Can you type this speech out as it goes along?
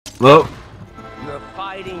Well, You're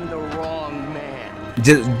fighting the wrong man.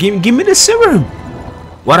 just give me the serum.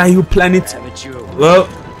 What are you planning to? Have it your way.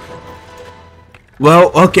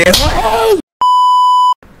 Well, okay.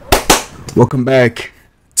 Welcome back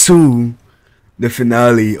to the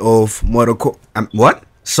finale of what?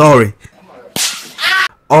 Sorry.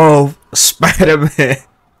 Of Spider-Man.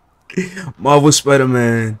 Marvel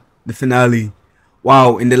Spider-Man. The finale.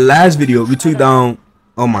 Wow, in the last video we took down.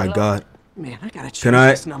 Oh my god. Man, I gotta change Can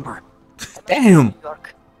I? this number. Damn.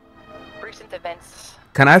 Recent events.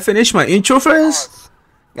 Can I finish my intro first?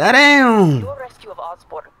 Goddamn. Your rescue of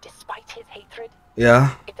Osborn, despite his hatred,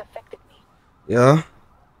 Yeah. it affected me. Yeah.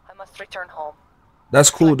 I must return home. That's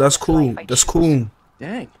cool. That's cool. That's cool.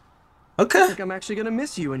 Dang. I Okay. think I'm actually gonna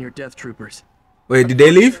miss you and your Death Troopers. Wait, did they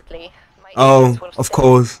leave? Unfortunately, my Oh, agents will of stay.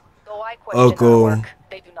 course. Though I Oh, question cool. our work,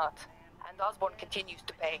 they do not. And Osborn continues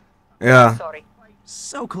to pay. Yeah. Sorry.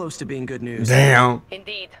 So close to being good news. Damn.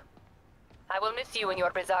 Indeed. I will miss you and your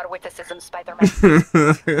bizarre witticism, Spider-Man.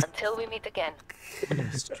 Until we meet again.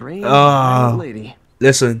 Strange Ah. lady.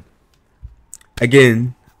 Listen.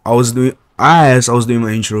 Again, I was doing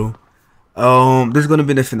my intro. This is gonna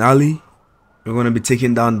be the finale. We're gonna be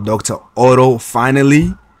taking down Dr. Otto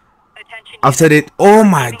finally. After that, oh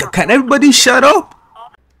my god, can everybody shut up?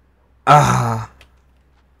 Alright,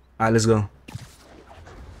 let's go.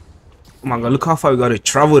 Oh my god, look how far we gotta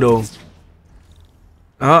travel though.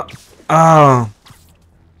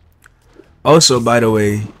 Also, by the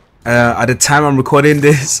way, at the time I'm recording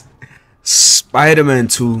this, Spider-Man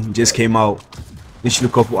 2 just came out. Literally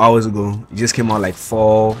a couple hours ago. It just came out like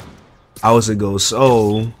 4 hours ago.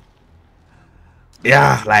 So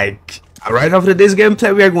yeah, like right after this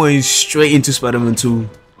gameplay, we are going straight into Spider-Man 2.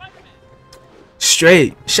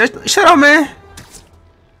 Straight. Shut up, man.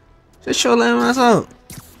 Shut your lame ass up.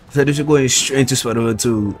 So this is going straight into Spider-Man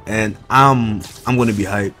 2, and I'm gonna be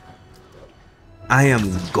hyped. I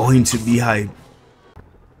am going to be hyped.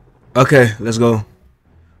 Okay, let's go.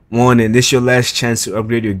 Warning, this is your last chance to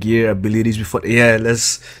upgrade your gear abilities before. Yeah,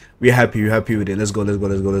 we're happy with it. Let's go.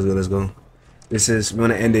 This is, we're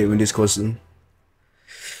gonna end it with this costume.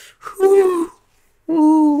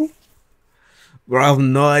 Bro, I have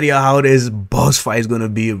no idea how this boss fight is gonna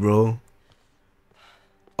be, bro.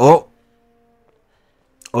 Oh,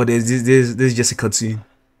 this is just a cutscene.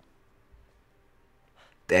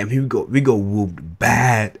 Damn, here we go whooped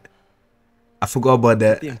bad. I forgot about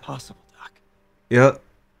that. The impossible, Doc. Yeah.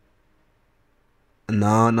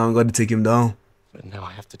 Now I'm gonna take him down. But now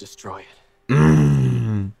I have to destroy it. With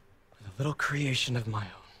a little creation of my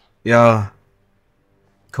own. Yeah.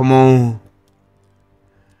 Come on.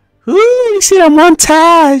 Ooh, you see that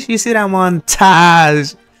montage?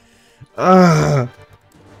 I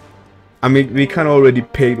mean, we kind of already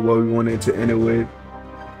paid what we wanted to end it with.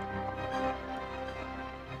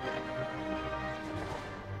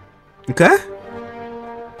 Okay.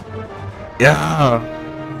 Yeah.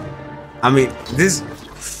 I mean, this.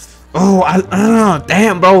 Oh,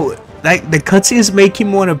 damn, bro. Like the cutscenes make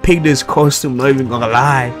him want to pick this costume. Not even gonna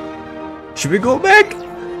lie. Should we go back?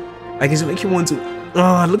 Like, it's making him want to.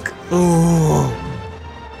 Oh, look. Oh,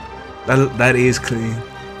 that is clean.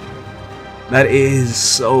 That is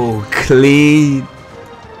so clean.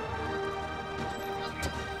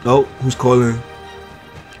 Oh, who's calling?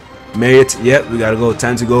 Marriott. Yep, we gotta go.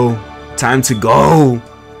 Time to go. Time to go.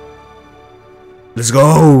 Let's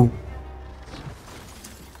go.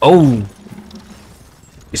 Oh,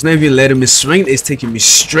 it's not even letting me swing. It's taking me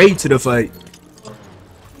straight to the fight.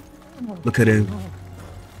 Look at him.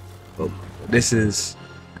 Oh, this is.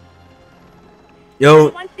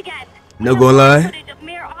 Yo, no gonna lie.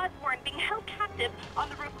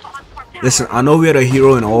 Listen, I know we're a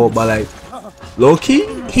hero and all, but like, low-key,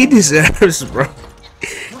 he deserves, bro.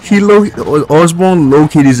 Osborn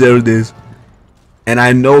low-key deserves this. And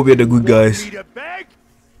I know we're the good guys.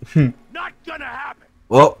 Not gonna happen.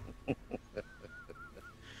 Well,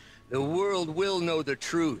 The world will know the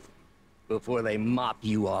truth before they mop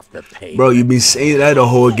you off the page. bro, you've been saying that the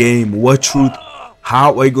whole game. What truth?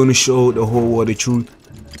 How are you gonna show the whole world the truth?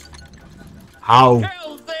 How?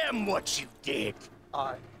 Tell them what you did.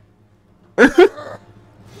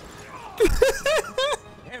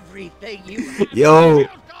 Everything you Yo, built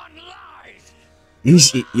on lies.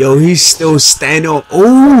 he's still standing on.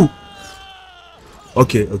 Oh,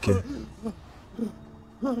 okay.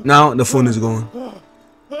 Now the phone is going.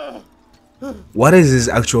 What is his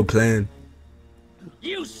actual plan?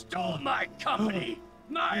 You stole my company,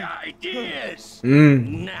 my ideas.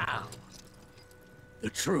 Mm. Now, the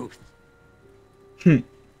truth. Hmm.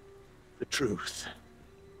 The truth.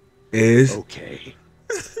 Is Okay.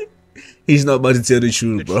 he's not about to tell the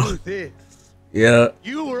truth, The bro? truth is, Yeah.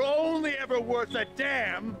 you were worth a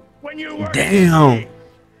damn when you were Damn.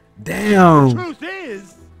 Damn. Truth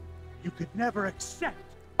is, you could never accept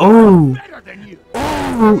Oh. better than you.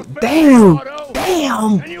 Oh. Damn.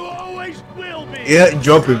 Damn. And you always will be. Yeah,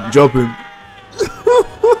 drop him. Drop him.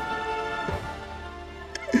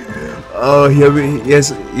 Oh, here we.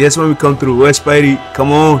 Yes, yes. When we come through, where's Spidey?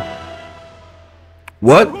 Come on.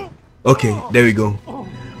 What? Okay, there we go.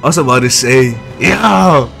 I was about to say,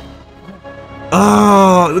 yeah.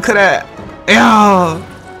 Oh, look at that. Yeah.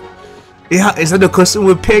 Yeah, is that the costume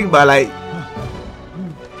with pig? But like,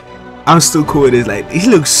 I'm still cool with this. Like, he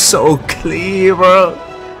looks so clean, bro.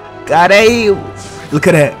 God damn. Look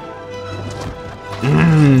at that.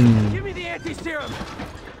 Give me the anti-serum.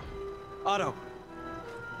 Otto,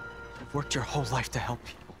 you've worked your whole life to help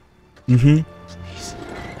people. Please.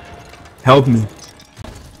 Help me.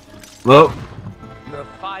 Well, You're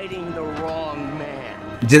fighting the wrong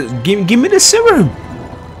man. just give me the serum.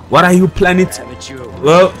 What are you planning to? Haven't you?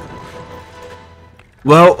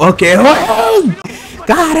 Well, okay. Oh,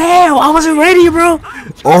 God damn, I wasn't ready, bro.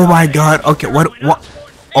 Oh my God. Okay, what?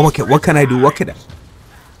 Oh, okay, what can I do? What can I?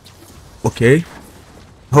 Okay.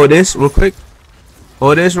 Hold this real quick.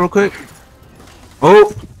 Hold this real quick.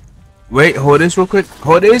 Oh, wait. Hold this real quick.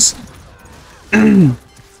 Hold this.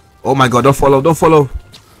 Oh my God! Don't follow. Don't follow.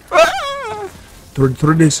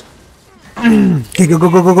 Through this. Okay, go.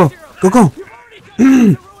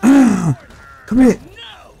 Come here.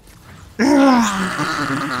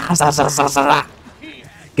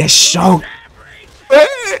 Get shocked.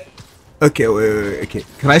 Okay, wait. Okay,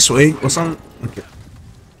 can I swing or something? Okay.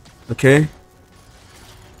 Okay.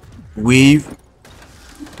 Weave.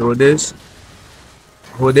 Throw this.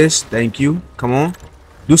 Hold this. Thank you. Come on.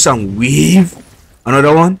 Do some weave.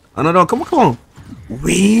 Another one. Another one. Come on.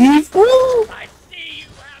 Weave. Woo. I see you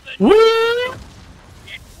haven't. Woo.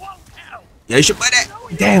 It won't help. Yeah, you should buy that.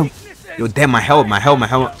 Damn. Yo, damn, my helmet.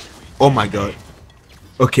 Oh my God.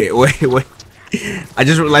 Okay, wait. I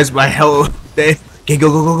just realized my helmet. There. Okay, go.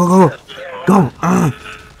 Go.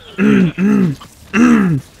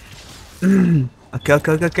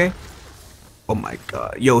 Okay. Oh my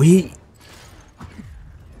God. Yo, he.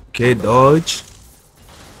 Okay, dodge.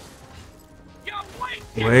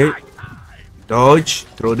 Wait. Dodge.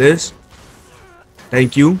 Throw this.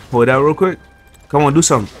 Thank you. Hold that real quick. Come on, do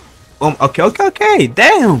something. Okay.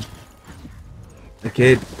 Damn.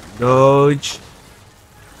 Okay, dodge.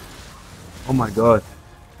 Oh my God.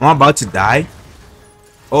 I'm about to die.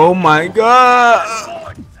 Oh my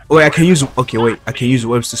God. Wait, I can use. Okay, wait. I can use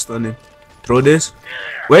webs to stun him. Throw this.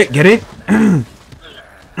 Wait, get it.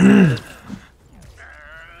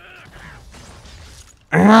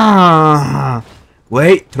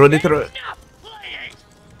 Wait, throw it.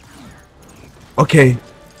 Okay.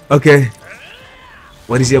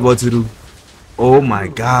 What is he about to do? Oh my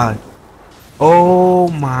God. Oh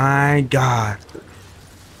my God.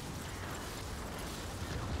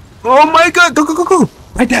 Go.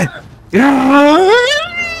 Right there.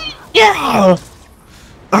 Yeah.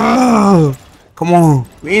 Oh, come on.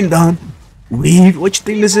 We ain't done. Weave. What you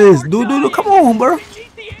think this is? Do. Come on, bro.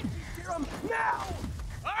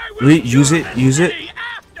 Wait, use it.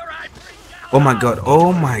 Oh my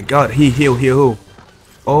God. He heal.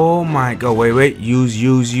 Oh my God. Wait.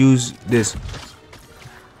 Use this.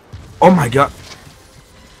 Oh my God.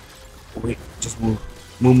 Wait, just move.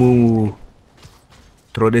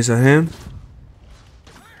 Throw this at him.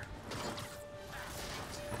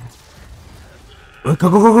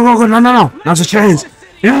 Go. No. Now's a chance.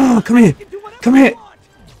 Yeah, come here.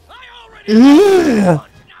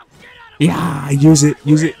 Yeah, use it.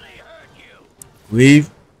 Weave.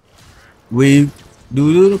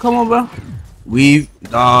 Do. Come on, bro. Weave.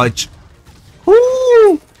 Dodge. Woo!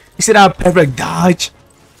 You see that perfect dodge?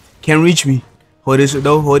 Can't reach me. Hold this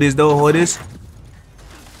though. Hold this.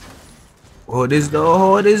 Hold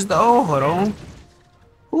on.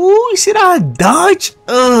 Ooh, you see that dodge?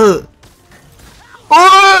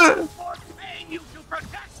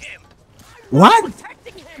 What?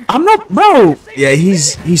 I'm not, bro. Yeah,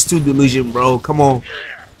 he's too delusional, bro. Come on.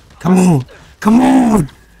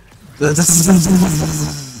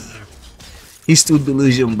 He's too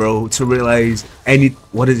delusional, bro, to realize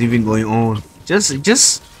what is even going on. Just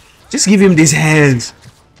give him these hands.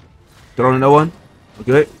 Throw another one.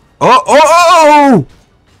 Okay. Oh!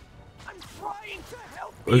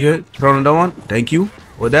 Okay, throw another one. Thank you.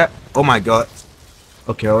 With that. Oh my God.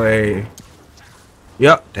 Okay, wait.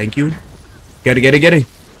 Yeah, thank you. Get it.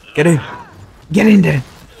 Get in there.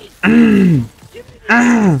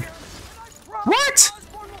 What?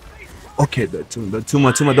 Okay, the too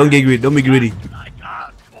much. Don't get greedy. Don't be greedy.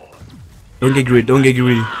 Don't get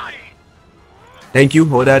greedy. Thank you.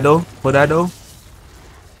 Hold that though. Hold that though.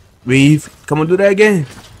 Weave. Come on, do that again.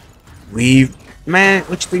 Weave. Man,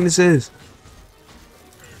 what you think this is?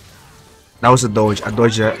 That was a dodge. I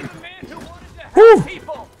dodged that. Whew.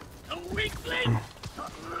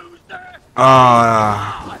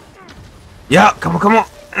 Yeah, come on, come on.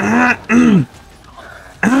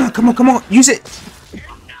 Come on. Use it.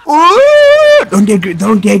 Ooh, don't get greedy.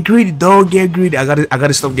 Don't get greedy. Don't get greedy. I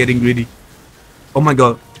gotta stop getting greedy. Oh my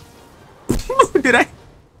god. Did I?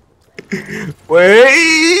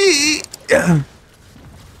 Wait.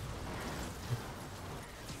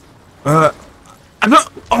 I don't.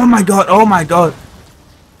 Oh my god. Oh my god.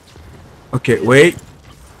 Okay, wait.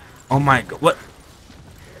 Oh my god. What?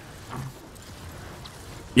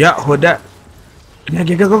 Yeah, hold that. Yeah,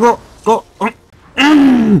 go.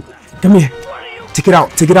 Come here. Take it out.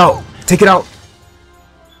 Take it out. Take it out.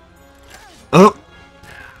 Oh.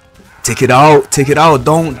 Take it out. Take it out.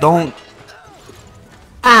 Don't.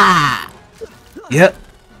 Ah. Yeah.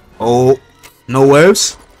 Oh. No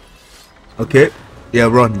waves. Okay. Yeah,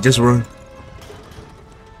 run. Just run.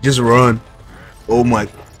 Just run. Oh my.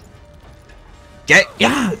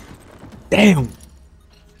 Yeah. Damn.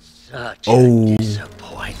 Such Oh. a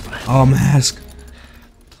disappointment. Oh, mask.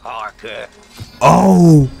 Parker.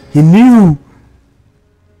 Oh, he knew.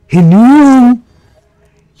 He knew.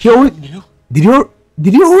 He always knew. Did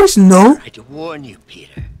you always know? I tried to warn you,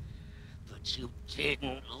 Peter, but you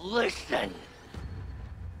didn't listen.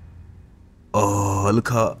 Oh, look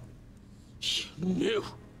how. You knew.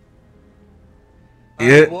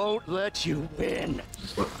 Yeah. I won't let you win.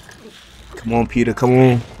 Come on, Peter. Come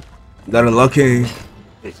on. Got a lucky.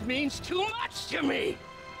 This means too much to me.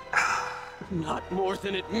 Not more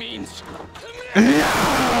than it means.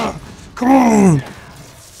 Yeah. Come on.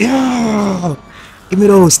 Yeah. Give me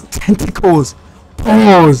those tentacles.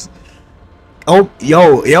 Pause. Oh,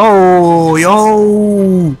 yo.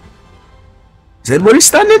 Is anybody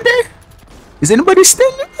standing there? Is anybody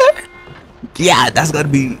standing there? Yeah, that's gotta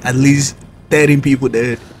be at least 13 people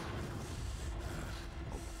dead.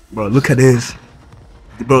 Bro, look at this.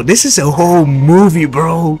 Bro, this is a whole movie,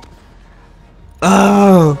 bro.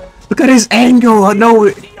 Oh, look at this angle. I know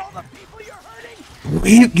it.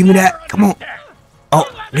 Wait, give me that. Come on. Oh,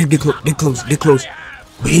 get close.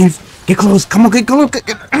 Wave, get close. Come on, get close.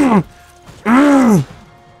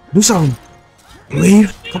 Do something.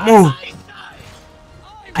 Wave, come on.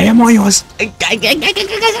 I am on yours. God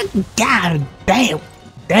damn.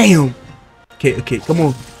 Okay, come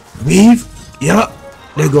on. Wave. Yeah,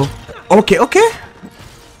 there you go. Okay. Okay,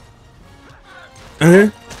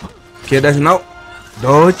 that's now.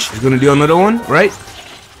 Dodge. He's gonna do another one, right?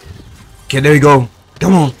 Okay, there you go.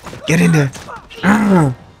 Come on, get in there.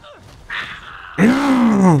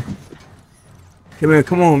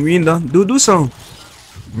 Come on, we in done. Do some.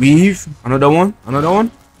 Weave. Another one.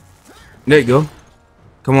 There you go.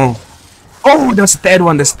 Come on. Oh, that's the third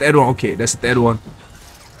one. Okay, that's the third one.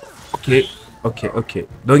 Okay.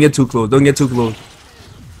 Don't get too close.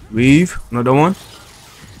 Weave. Another one.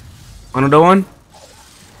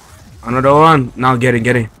 Now get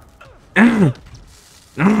in. Damn.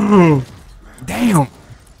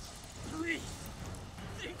 Please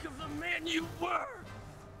think of the man you were.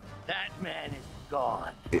 That man is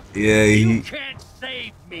gone. Yeah, You can't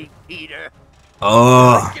save me, Peter.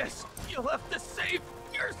 Oh. Guess you'll have to save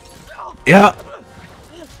yourself. Yeah.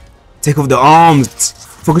 Take off the arms.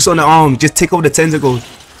 Focus on the arms. Just take off the tentacles.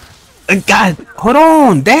 God, hold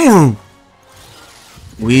on. Damn.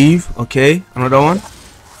 Weave. Okay, another one.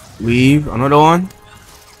 Weave. Another one.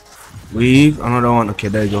 Okay,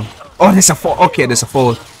 there you go. Oh, there's a fourth. Okay, there's a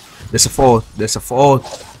fourth. Oh.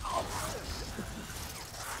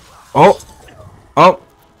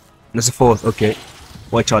 There's a fourth. Okay.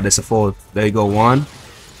 Watch out. There's a fourth. There you go. One.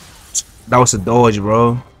 That was a dodge,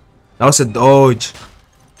 bro. Come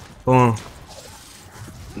on.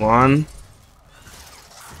 1,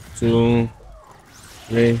 2,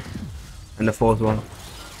 3, and the fourth one.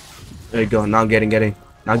 There you go. Now get in.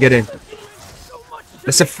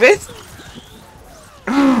 That's a fifth.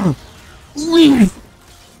 Come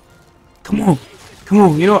on.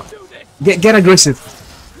 You know what? Get aggressive.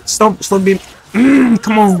 Stop being.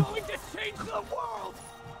 Come on.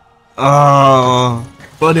 Oh,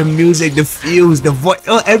 for the music, the feels, the voice,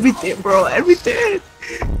 oh, everything, bro, everything.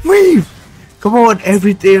 Breathe. Come on,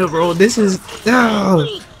 everything, bro. This is.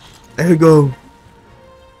 Oh. There we go.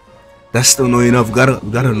 That's still not enough.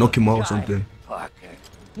 Gotta knock him out or something. Parker.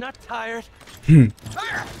 Not tired. Just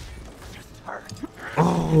hurt.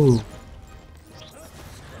 Oh.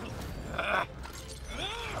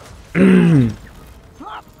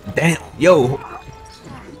 Damn, yo.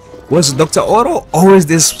 Was Dr. Otto always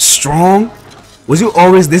this strong? Was you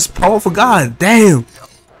always this powerful? God damn.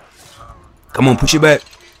 Come on, push it back.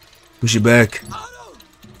 Push it back.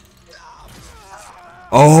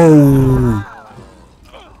 Oh.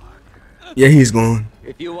 Yeah, he's gone.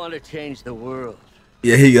 If you want to change the world,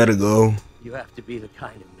 Yeah, he gotta go. you have to be the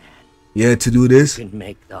kind of man Yeah, to do this. who can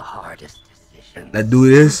make the hardest decisions. That do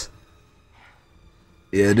this.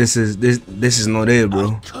 Yeah, this is not it,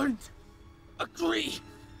 bro. Couldn't agree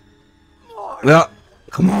more. Yeah,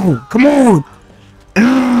 come on, come on.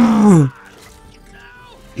 Ah.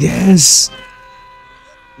 Yes.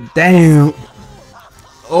 Damn.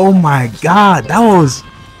 Oh my God, that was.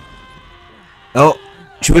 Oh,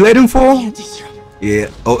 should we let him fall? Yeah.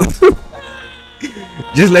 Oh,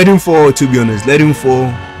 just let him fall. To be honest, let him fall.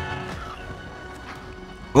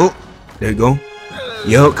 Oh, there you go.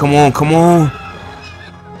 Yo, come on, come on.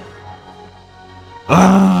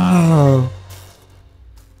 Ah.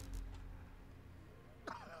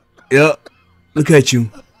 Yeah. Look at you.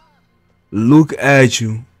 Look at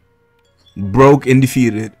you. Broke and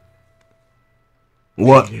defeated.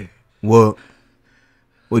 What? What?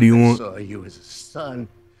 What do you I want? saw you as a son.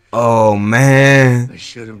 Oh man. I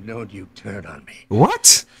should have known you'd turn on me,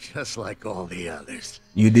 What? just like all the others.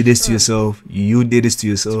 You did this to yourself. You did this to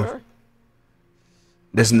yourself. Turn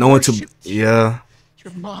There's no one to. Yeah.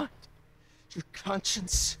 your mind, your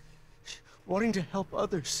conscience, wanting to help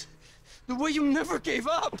others, the way you never gave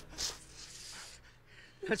up.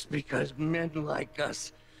 That's because men like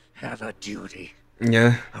us have a duty,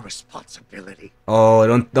 Yeah. a responsibility. Oh,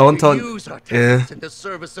 don't We talk. use our Yeah. talents in the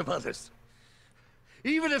service of others,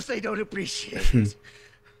 even if they don't appreciate it.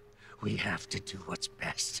 We have to do what's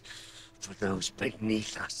best for those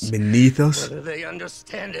beneath us, Beneath us. whether they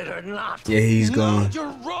understand it or not. Yeah, he's No, gone.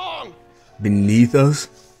 you're wrong. Beneath us.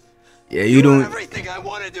 Yeah, you You're don't. everything I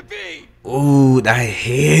wanted to be. Oh, that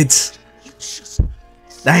hits. You just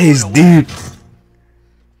That is deep.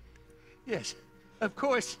 Yes, of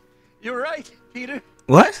course. You're right, Peter.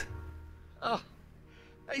 What? Oh,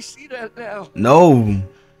 I see that now. No.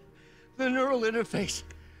 The neural interface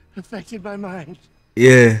affected my mind,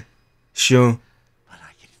 Yeah. Sure. but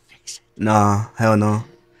I can fix it. Nah. Hell no.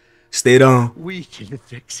 Stay down. We can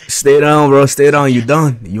fix it Stay down, bro. Stay down. You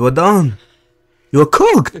done. You are done. You're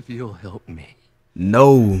cooked. if you'll help me.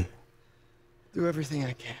 No. do everything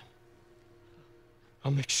I can.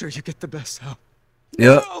 I'll make sure you get the best out.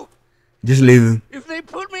 Yep. No, Just leave him. if they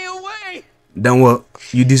put me away, Then what?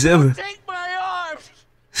 You deserve take my arms.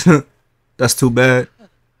 it. That's too bad.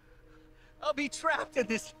 I'll be trapped in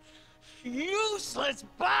this useless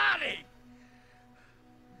body.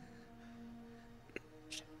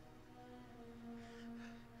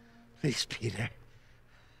 Please, Peter.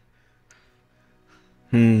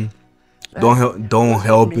 Don't help. Don't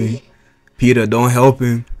help him, Peter. Don't help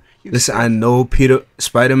him. Listen, I know Peter,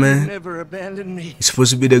 Spider-Man. Never abandon me. He's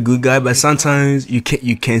supposed to be the good guy, but sometimes you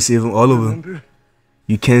can't save all of them. Remember?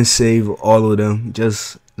 You can't save all of them.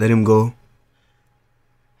 Just let him go.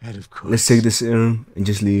 And of course, Let's take the serum and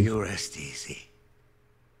just leave. you'll rest easy,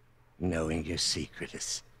 knowing your secret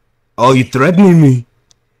is. Oh, you threatening me?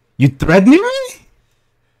 You threatening me?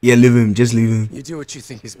 Yeah, leave him. Just leave him. You do what you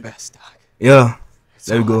think is best, Doc. Yeah. It's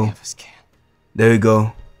There we all go. any of us can. There we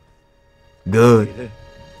go. Good. Peter,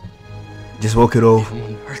 Just walk it off. Even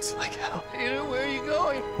when it hurts like hell. Peter, where are you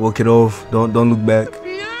going? Walk it off. Don't look back.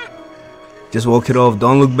 Peter! Just walk it off.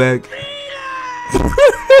 Don't look back.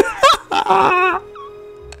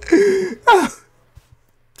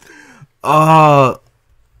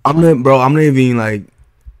 I'm not, bro. I'm not even like,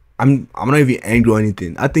 I'm not even angry or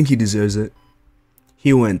anything. I think he deserves it.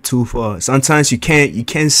 He went too far. Sometimes you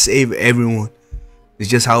can't save everyone. It's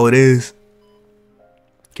just how it is.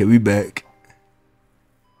 Okay, we back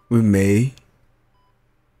with May.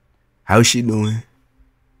 How's she doing?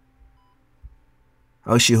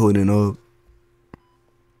 How's she holding up?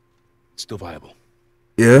 Still viable.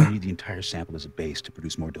 Yeah. We need the entire sample as a base to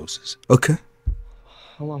produce more doses. Okay.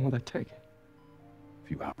 How long will that take? A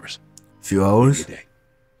few hours. Few hours. A day.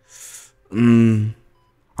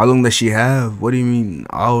 How long does she have? What do you mean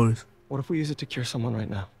hours? What if we use it to cure someone right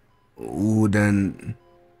now? Ooh, then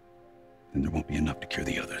Then there won't be enough to cure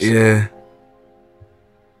the others. yeah.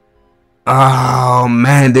 Oh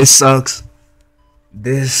man, this sucks.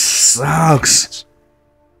 This sucks.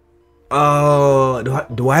 Oh,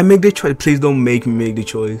 do I make the choice? Please don't make me make the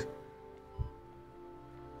choice.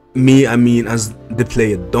 Me, I mean, as the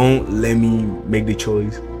player, don't let me make the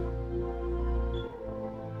choice.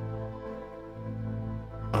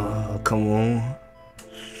 Come on.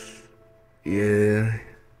 Yeah.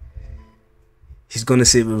 He's gonna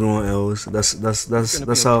save everyone else. That's It's gonna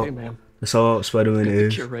be how okay, ma'am. that's how Spider-Man Get the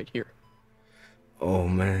is. cure right here. Oh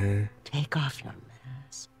man. Take off your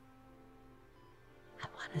mask. I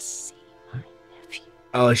want to see my nephew.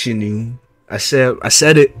 Oh, she knew. I said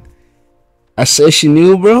it. I said she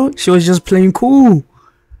knew, bro. She was just playing cool.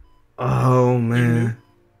 Oh man.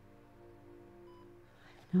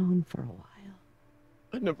 I've known for a while.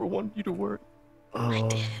 I never wanted you to worry. I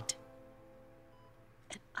did.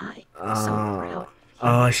 And I am so proud.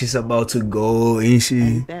 Oh, she's about to go, ain't she?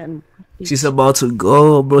 And then She's about to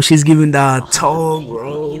go, bro. She's giving that all the talk, people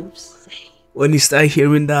bro. you say. When you start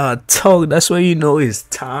hearing that talk, that's when you know it's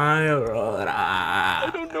time, bro.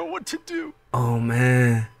 I don't know what to do. Oh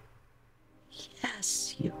man.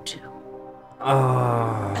 Yes, you do.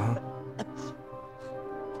 Oh.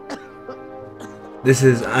 This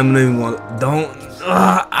is. I'm not even want. Don't.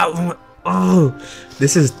 Oh.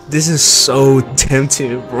 This is so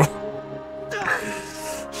tempting, bro.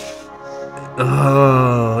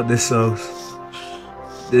 Oh, this sucks.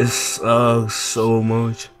 This sucks so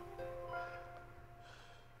much.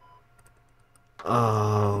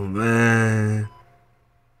 Oh man.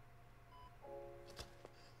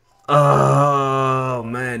 Oh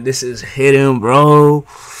man, this is hitting, bro.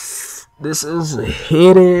 This is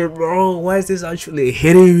hitting, bro. Why is this actually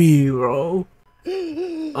hitting me, bro?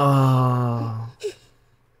 Oh.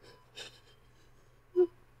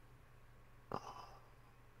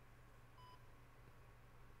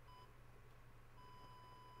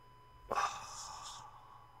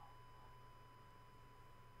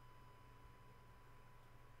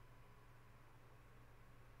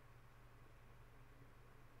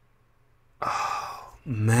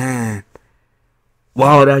 Man,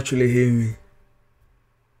 wow, it actually hit me.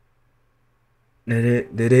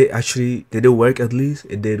 Did it work at least?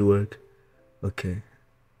 It did work. Okay.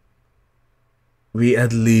 We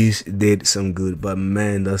at least did some good, but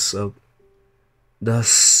man, that sucked. That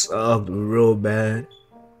sucked real bad.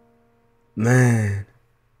 Man.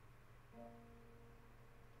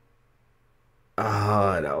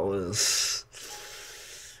 Ah, that was,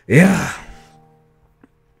 yeah.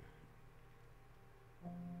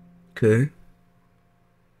 Okay.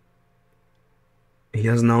 He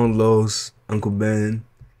has now lost Uncle Ben,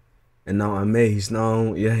 and now Ame. He's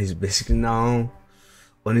now, yeah, he's basically now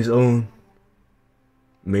on his own.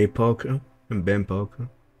 May Parker and Ben Parker.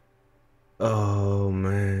 Oh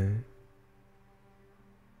man.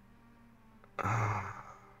 Ah.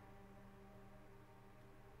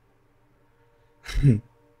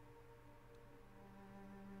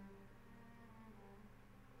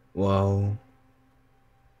 Wow.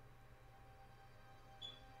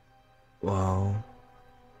 Wow.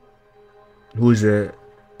 Who's that?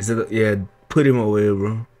 Is that? Yeah, put him away,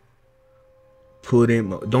 bro. Put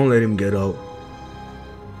him. Don't let him get out.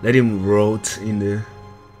 Let him rot in there.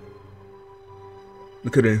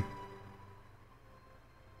 Look at him.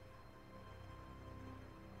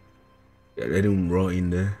 Yeah, let him rot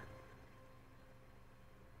in there.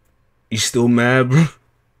 You still mad, bro?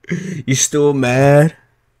 You still mad?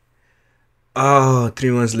 Oh,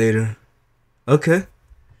 3 months later. Okay.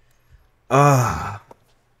 Ah.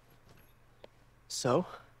 So?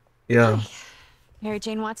 Yeah. Mary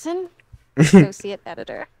Jane Watson, associate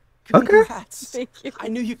editor. Okay. Congrats. Thank you. I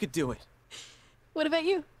knew you could do it. What about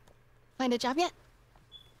you? Find a job yet?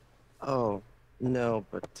 Oh, no,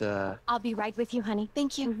 but I'll be right with you, honey.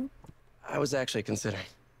 Thank you. I was actually considering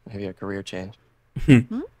maybe a career change. Hmm?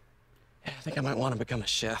 Yeah, I think I might want to become a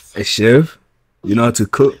chef. A chef? You know how to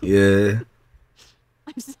cook? Yeah.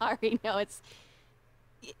 I'm sorry. No, it's...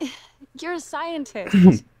 You're a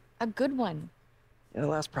scientist. A good one. Yeah, the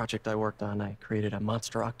last project I worked on, I created a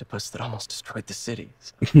monster octopus that almost destroyed the city.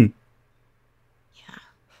 So. Yeah.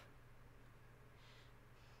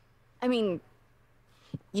 I mean,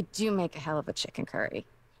 you do make a hell of a chicken curry.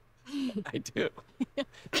 I do.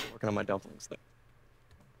 Working on my dumplings, though.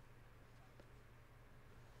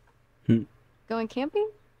 Going camping?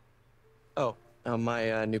 Oh,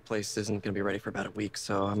 my new place isn't going to be ready for about a week,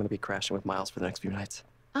 so I'm going to be crashing with Miles for the next few nights.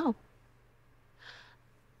 Oh.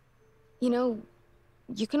 You know,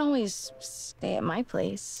 you can always stay at my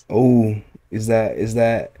place. Oh, is that Only if is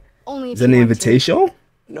that you an want to. invitation?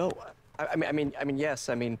 No, I mean, yes.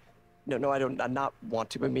 I mean, no, I don't. I not want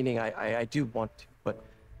to. But meaning, I do want to, but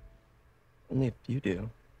only if you do.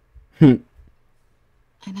 I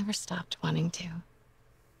never stopped wanting to.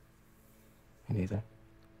 Me neither.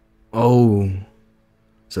 Oh,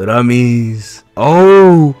 so that means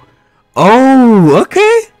oh,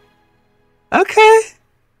 okay.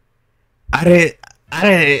 I didn't.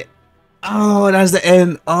 Oh, that's the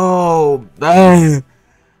end. Oh man,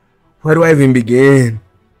 where do I even begin?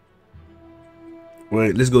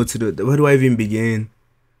 Wait, let's go to the. Where do I even begin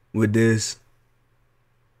with this?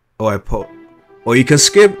 Oh, I pop. Oh, you can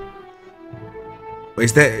skip.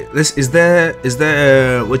 Is there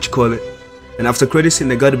what you call it? And after credit scene,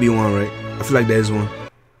 there gotta be one, right? I feel like there's one.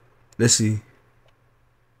 Let's see.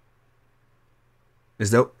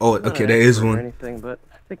 Is that? Oh, okay, there is one. Anything, but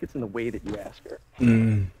I think it's in the way that you ask her.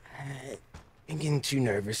 I'm getting too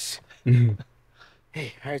nervous.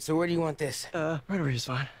 Hey, all right. So where do you want this? Right over here's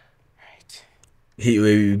fine. Right.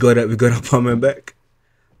 We got apartment back.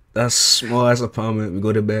 That's small ass apartment. We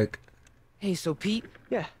got it back. Hey, so Pete,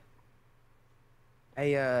 Yeah.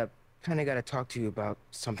 I kind of got to talk to you about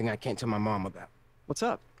something I can't tell my mom about. What's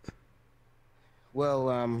up? Well,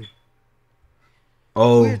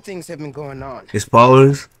 Oh, weird things have been going on, his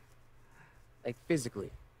powers. like physically.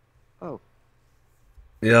 Oh.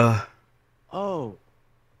 Yeah. Oh.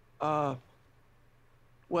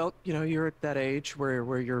 Well, you know, you're at that age where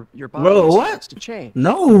your body starts to change.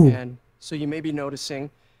 No. And so you may be noticing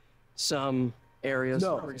some areas,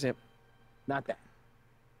 No. for example. Not that.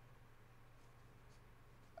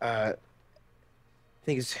 I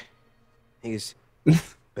think it's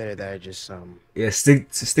better that I just Yeah. Stick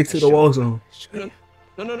to the wall zone. No.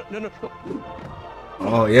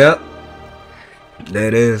 Oh yeah. There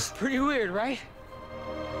it is. Pretty weird, right?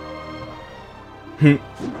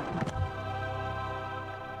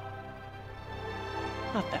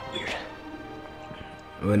 Not that weird.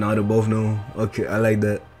 Well, now they both know. Okay, I like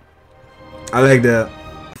that.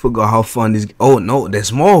 Forgot how fun this. Oh no,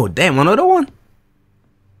 there's more. Damn, another one.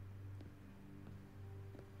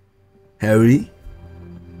 Harry,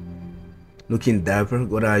 looking dapper.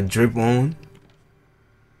 Got a drip on.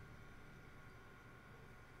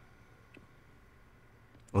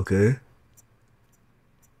 Okay.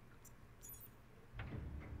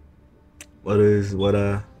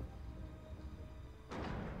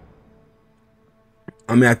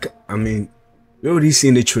 I mean, we already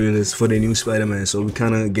seen the trailers for the new Spider-Man, so we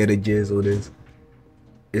kind of get a gist of this.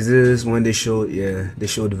 Is this when they showed? Yeah, they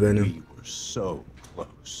showed Venom. We were so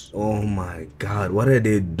close. Oh my God, what are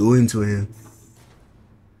they doing to him?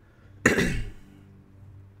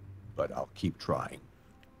 But I'll keep trying.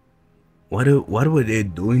 What were they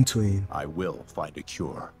doing to him? I will find a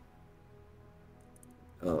cure.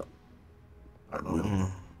 Uh, I will.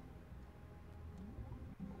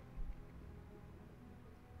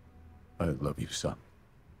 I love you, son.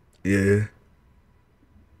 Yeah.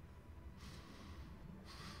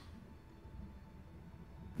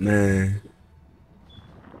 Man.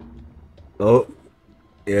 Oh.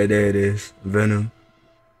 Yeah, there it is. Venom.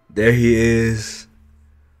 There he is.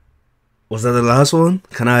 Was that the last one?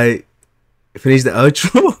 Can I finish the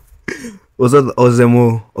outro? Was there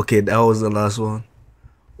more? Okay, that was the last one.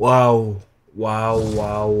 Wow.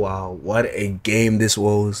 What a game this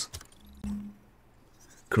was.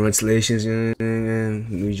 Congratulations,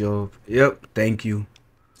 new job. Yep, thank you.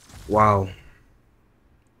 Wow.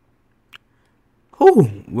 Oh,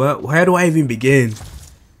 well, where do I even begin?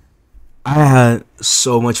 I had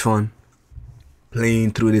so much fun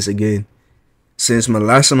playing through this again. Since my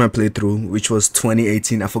last time I played through, which was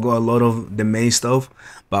 2018, I forgot a lot of the main stuff,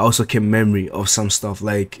 but I also kept memory of some stuff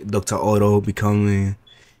like Dr. Otto becoming,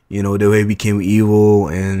 you know, the way he became evil,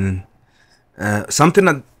 and something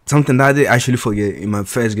that I did actually forget in my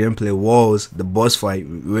first gameplay was the boss fight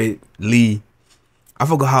with Lee. I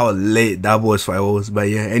forgot how late that boss fight was, but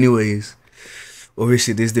yeah, anyways,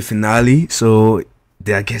 obviously this is the finale, so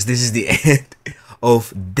I guess this is the end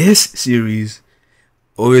of this series.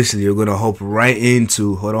 Obviously, you're gonna hop right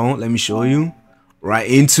into, hold on, let me show you. Right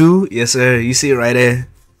into, yes sir, you see it right there.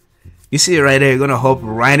 You see it right there, you're gonna hop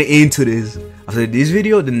right into this. After this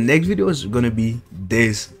video, the next video is gonna be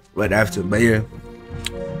this right after. But yeah,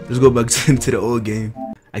 let's go back to the old game.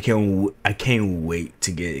 I can't wait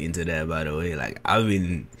to get into that, by the way. Like I've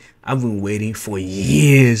been waiting for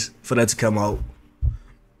years for that to come out.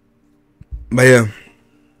 But yeah,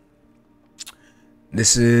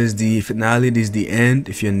 this is the finale, this is the end.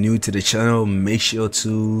 If you're new to the channel, make sure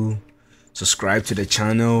to subscribe to the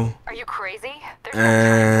channel. Are you crazy? There's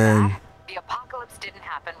And no time for that. The apocalypse didn't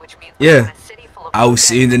happen, which means yeah, a city full of I will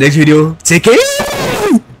see you in the next video. Take care.